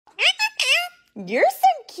You're so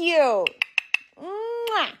cute.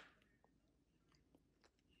 Mwah.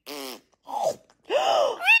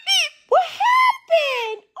 What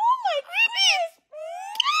happened? Oh my goodness.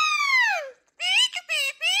 Thank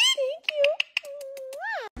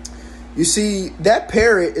you. You see, that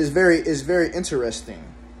parrot is very interesting.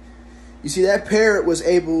 You see, that parrot was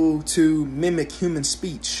able to mimic human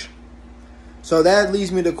speech. So that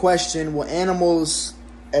leads me to question, will animals,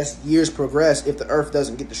 as years progress, if the earth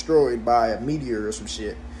doesn't get destroyed by a meteor or some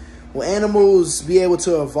shit, will animals be able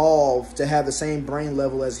to evolve to have the same brain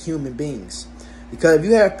level as human beings? Because if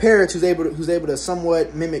you have parrots who's able to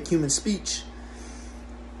somewhat mimic human speech,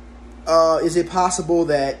 is it possible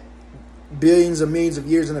that billions of millions of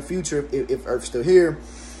years in the future, if Earth's still here,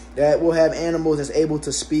 that we'll have animals that's able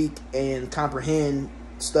to speak and comprehend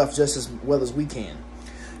stuff just as well as we can?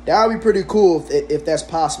 That would be pretty cool if that's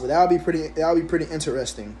possible. That would be pretty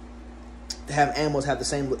interesting to have animals have the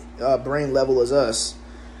same brain level as us.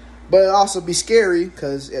 But it'd also be scary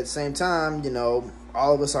because at the same time, you know,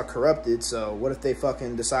 all of us are corrupted. So what if they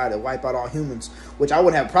fucking decide to wipe out all humans? Which I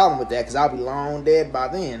wouldn't have a problem with that because I'll be long dead by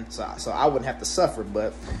then. So I wouldn't have to suffer.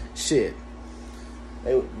 But shit,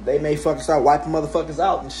 they may fucking start wiping motherfuckers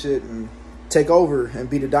out and shit and take over and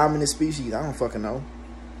be the dominant species. I don't fucking know.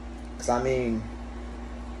 Because I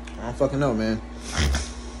don't fucking know, man.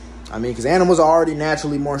 Because animals are already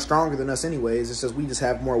naturally more stronger than us anyways. It's just we just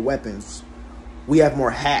have more weapons. We have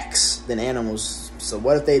more hacks than animals. So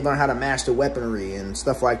what if they learn how to master weaponry and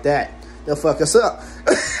stuff like that? They'll fuck us up.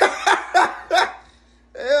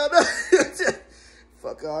 Hell no.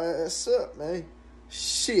 Fuck our ass up, man.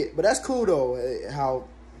 Shit. But that's cool, though, how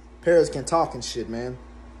parrots can talk and shit, man.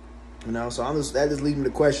 You know, so that just leads me to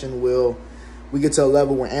question, will we get to a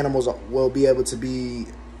level where animals will be able to be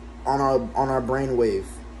on our brainwave?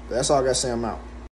 But that's all I got to say. I'm out.